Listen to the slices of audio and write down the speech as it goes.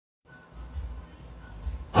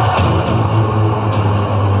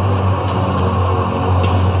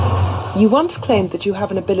You once claimed that you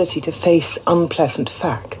have an ability to face unpleasant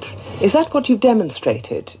facts. Is that what you've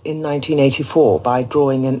demonstrated in 1984 by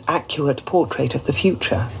drawing an accurate portrait of the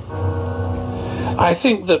future? I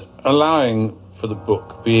think that allowing for the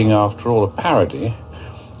book being, after all, a parody,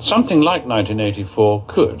 something like 1984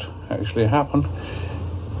 could actually happen.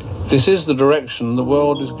 This is the direction the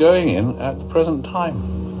world is going in at the present time.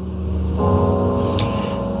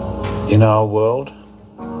 In our world,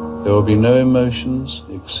 there will be no emotions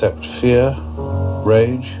except fear,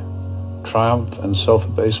 rage, triumph and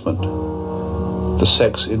self-abasement. The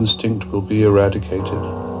sex instinct will be eradicated.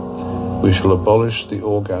 We shall abolish the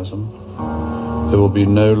orgasm. There will be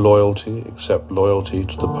no loyalty except loyalty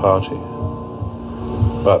to the party.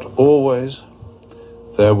 But always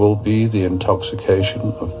there will be the intoxication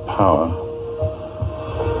of power.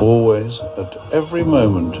 Always, at every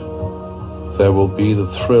moment, there will be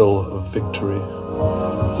the thrill of victory,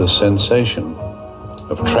 the sensation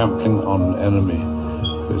of trampling on an enemy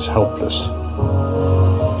who is helpless.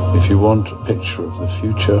 If you want a picture of the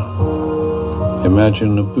future,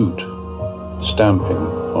 imagine a boot stamping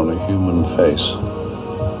on a human face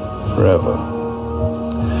forever.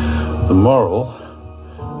 The moral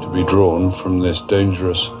to be drawn from this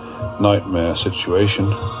dangerous nightmare situation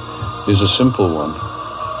is a simple one.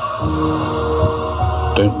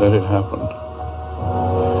 Don't let it happen.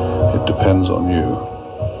 It depends on you.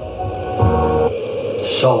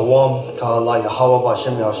 Shalom, Ka'Allah Yahweh,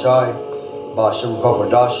 Ba'Shem Yashai, Ba'Shem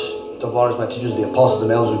Kokwadash. Double honors my teachers, the apostles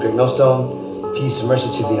and elders of Great Millstone. Peace and mercy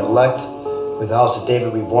to the elect. With the house of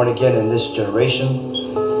David reborn again in this generation.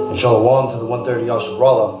 And Shalom to the 130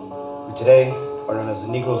 Yashaya-LA, who today are known as the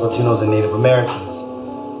Negroes, Latinos, and Native Americans,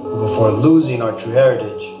 who before losing our true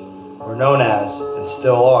heritage were known as, and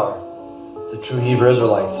still are, the true Hebrew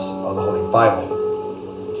Israelites of the Holy Bible.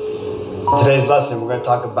 In today's lesson, we're going to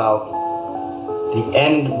talk about the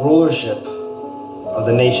end rulership of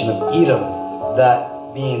the nation of Edom, that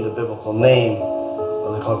being the biblical name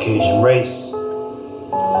of the Caucasian race.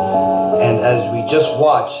 And as we just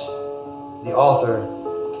watched, the author,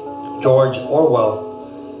 George Orwell,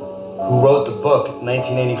 who wrote the book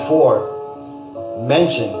 1984,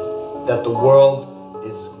 mentioned that the world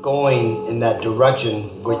is going in that direction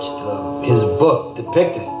which his book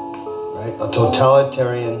depicted, right? A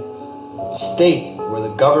totalitarian state where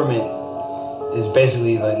the government is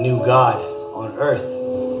basically the new God on earth,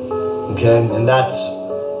 okay? And that's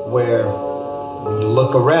where, when you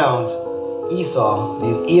look around, Esau,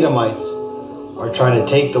 these Edomites, are trying to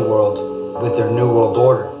take the world with their new world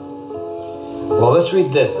order. Well, let's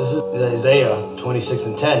read this. This is Isaiah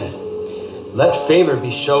 26:10. Let favor be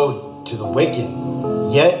showed to the wicked,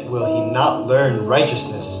 yet will he not learn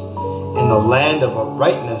righteousness. In the land of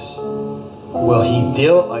uprightness will he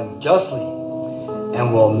deal unjustly,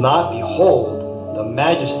 and will not behold the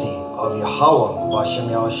majesty of Yahweh, Ba'Shem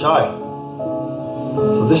Yahshai.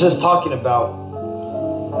 So this is talking about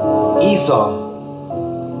Esau.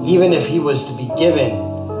 Even if he was to be given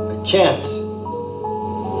a chance,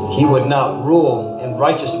 he would not rule in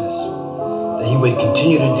righteousness, that he would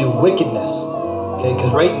continue to do wickedness. Okay,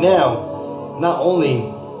 because right now, not only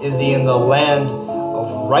is he in the land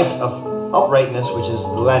of uprightness, which is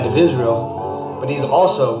the land of Israel, but he's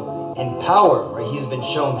also in power, right? He's been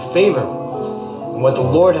shown favor. And what the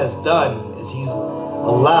Lord has done is he's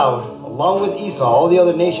allowed, along with Esau, all the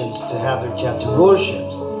other nations to have their chance of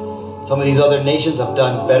rulerships. Some of these other nations have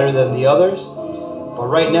done better than the others, but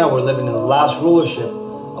right now we're living in the last rulership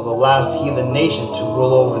of the last heathen nation to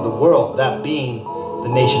rule over the world, that being the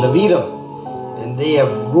nation of Edom. And they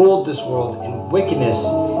have ruled this world in wickedness,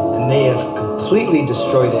 and they have completely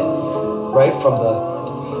destroyed it, right from the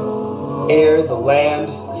air, the land,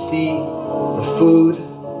 the sea, the food.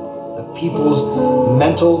 The people's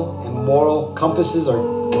mental and moral compasses are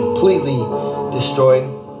completely destroyed.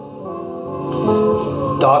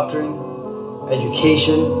 Doctrine,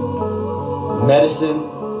 education, medicine,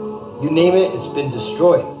 you name it, it's been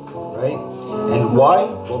destroyed, right? And why?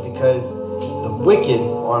 Well, because the wicked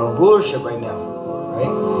are in rulership right now,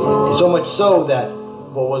 right? And so much so that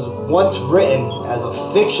what was once written as a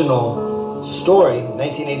fictional story,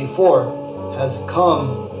 1984, has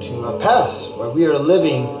come to a pass, where we are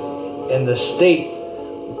living in the state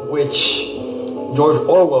which George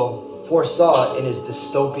Orwell foresaw in his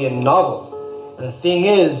dystopian novel. And the thing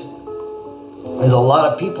is a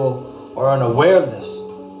lot of people are unaware of this,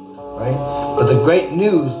 right? But the great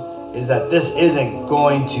news is that this isn't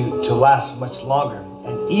going to last much longer.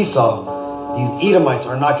 And Esau, these Edomites,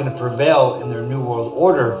 are not going to prevail in their new world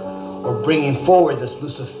order or bringing forward this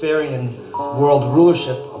Luciferian world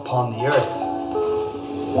rulership upon the earth.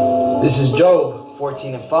 This is Job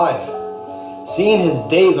 14:5. Seeing his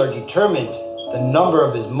days are determined, the number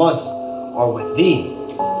of his months are with thee.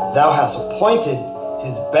 Thou hast appointed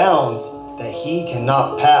his bounds that he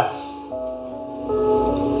cannot pass.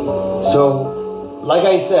 So, like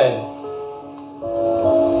I said,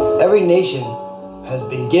 every nation has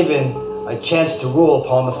been given a chance to rule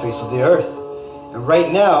upon the face of the earth. And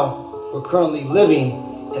right now, we're currently living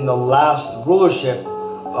in the last rulership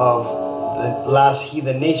of the last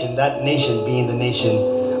heathen nation, that nation being the nation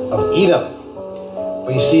of Edom.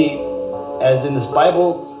 But you see, as in this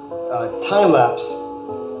Bible time lapse,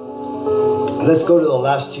 let's go to the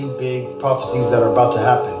last two big prophecies that are about to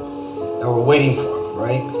happen, that we're waiting for,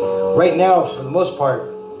 right? Right now, for the most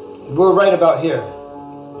part, we're right about here,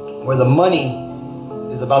 where the money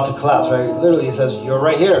is about to collapse, right? Literally, it says, you're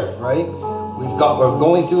right here, right? We're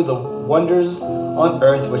going through the wonders on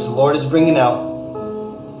earth, which the Lord is bringing out,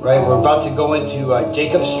 right? We're about to go into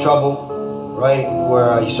Jacob's trouble, right?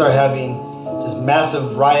 Where you start having just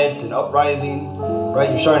massive riots and uprising, right?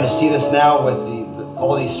 You're starting to see this now with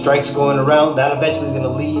all these strikes going around. That eventually is going to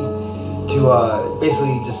lead to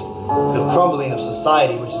basically just the crumbling of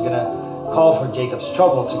society, which is going to call for Jacob's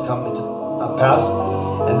trouble to come into pass.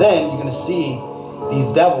 And then you're going to see these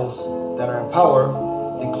devils that are in power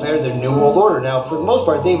declare their new world order. Now, for the most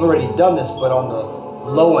part, they've already done this, but on the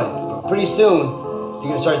low end. But pretty soon,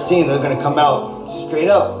 you're going to start seeing they're going to come out straight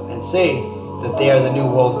up and say that they are the new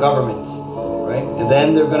world governments, right? And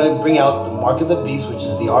then they're going to bring out the mark of the beast, which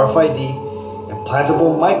is the RFID,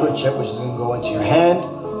 implantable microchip, which is going to go into your hand,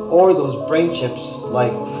 or those brain chips,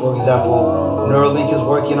 like, for example, Neuralink is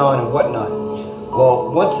working on and whatnot.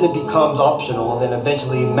 Well, once it becomes optional, then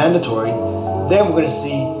eventually mandatory, then we're going to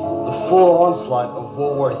see the full onslaught of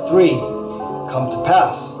World War III come to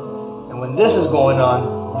pass. And when this is going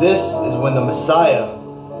on, this is when the Messiah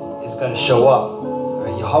is going to show up.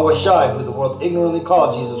 Right? Yashaya-LA, who the world ignorantly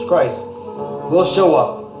called Jesus Christ, will show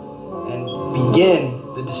up and begin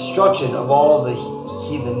the destruction of all the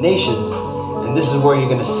heathen nations. And this is where you're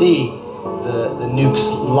going to see the nukes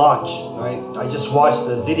launch. Right? I just watched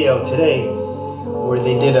the video today where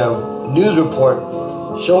they did a news report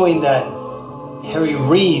showing that Harry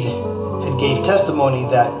Reid had gave testimony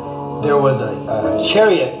that there was a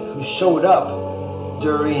chariot who showed up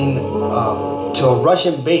during to a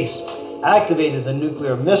Russian base, activated the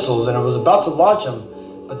nuclear missiles, and it was about to launch them,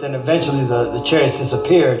 but then eventually the chariots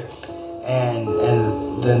disappeared, and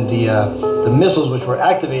then the missiles which were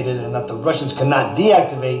activated and that the Russians could not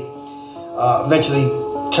deactivate eventually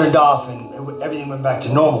turned off, and everything went back to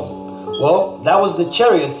normal. Well, that was the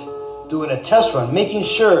chariots doing a test run, making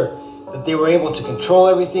sure that they were able to control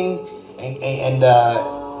everything, and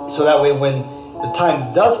so that way when the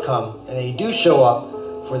time does come and they do show up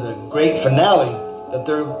for the great finale, that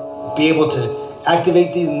they'll be able to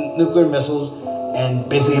activate these nuclear missiles and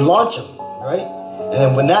basically launch them, right? And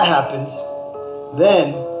then when that happens,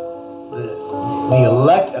 then the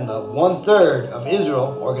elect and the 1/3 of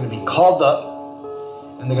Israel are going to be called up,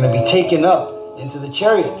 and they're going to be taken up into the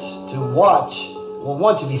chariots to watch, well,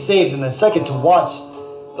 one, to be saved, and then second, to watch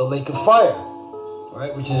the lake of fire,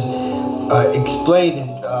 right? Which is explained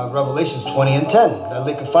in Revelations 20 and 10. That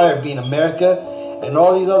lake of fire being America and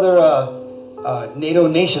all these other NATO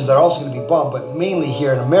nations that are also going to be bombed, but mainly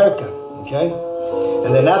here in America, okay?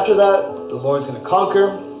 And then after that, the Lord's going to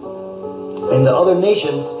conquer, and the other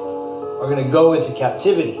nations are going to go into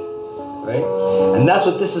captivity, right? And that's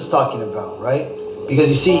what this is talking about, right? Because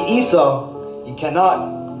you see, Esau, you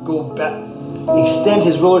cannot go back, extend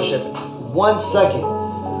his rulership 1 second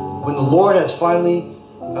when the Lord has finally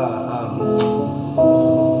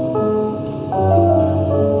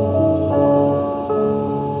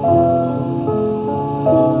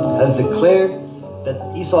has declared that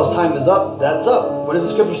Esau's time is up. That's up. What does the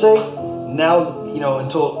scripture say? Now,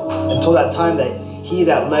 until that time that he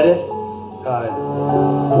that letteth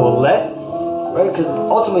will let, right? Because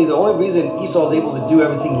ultimately the only reason Esau is able to do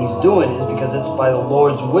everything he's doing is because it's by the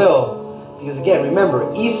Lord's will. Because again,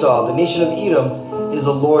 remember, Esau, the nation of Edom, is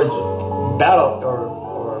the Lord's battle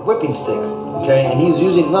or whipping stick, okay? And he's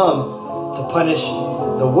using them to punish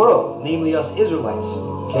the world, namely us Israelites,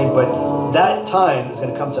 okay? But that time is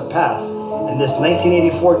going to come to pass, and this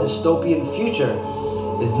 1984 dystopian future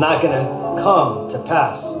is not going to come to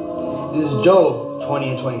pass. This is Job 20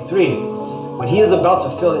 and 23. When he is about to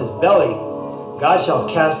fill his belly, God shall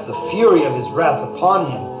cast the fury of his wrath upon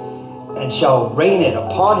him, and shall rain it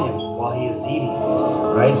upon him while he is eating,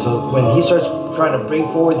 right? So when he starts trying to bring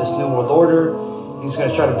forward this new world order, he's going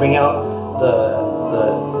to try to bring out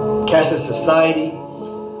the cashless society,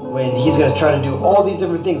 when he's going to try to do all these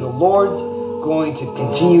different things, the Lord's going to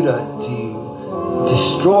continue to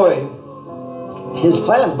destroy his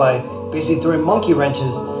plans by basically throwing monkey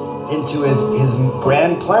wrenches into his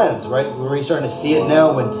grand plans, right? We're already starting to see it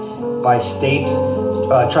now when by states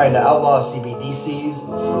trying to outlaw CBDCs,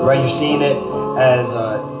 right? You're seeing it as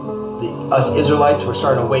us Israelites, we're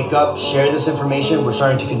starting to wake up, share this information. We're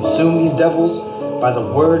starting to consume these devils by the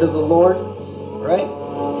word of the Lord, right?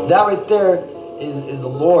 That right there is the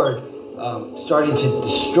Lord starting to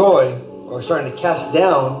destroy or starting to cast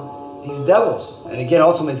down these devils. And again,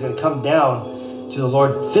 ultimately, it's going to come down to the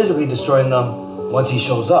Lord physically destroying them once he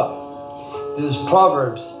shows up. This is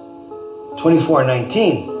Proverbs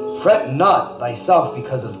 24:19. Fret not thyself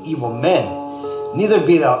because of evil men, neither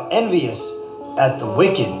be thou envious at the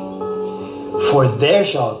wicked, for there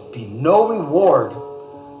shall be no reward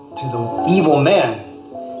to the evil man.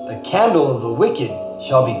 The candle of the wicked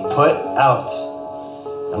shall be put out.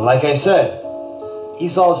 And like I said,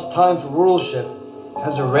 Esau's time for rulership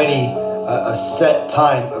has already a set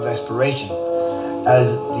time of expiration.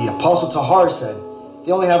 As the Apostle Tahar said,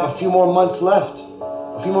 they only have a few more months left.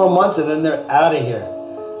 A few more months and then they're out of here.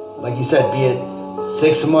 Like he said, be it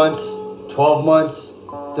 6 months, 12 months,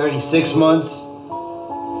 36 months,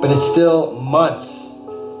 but it's still months,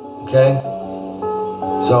 okay?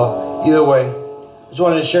 So either way, I just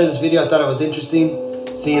wanted to share this video. I thought it was interesting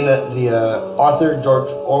seeing that the author,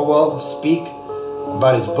 George Orwell, speak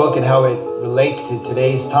about his book and how it relates to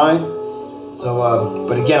today's time. So,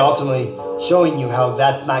 but again, ultimately showing you how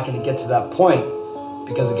that's not going to get to that point,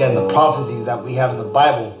 because again, the prophecies that we have in the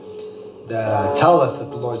Bible that tell us that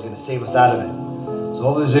the Lord is going to save us out of it. So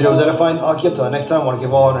hopefully this video was edifying. Till the next time, I want to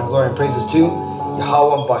give all honor and glory and praises to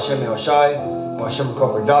Yahweh, Yashaya-LA,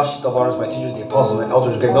 double honors my teachers, the apostles, and the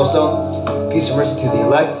elders of Great Millstone. Peace and mercy to the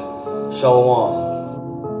elect. Shalom.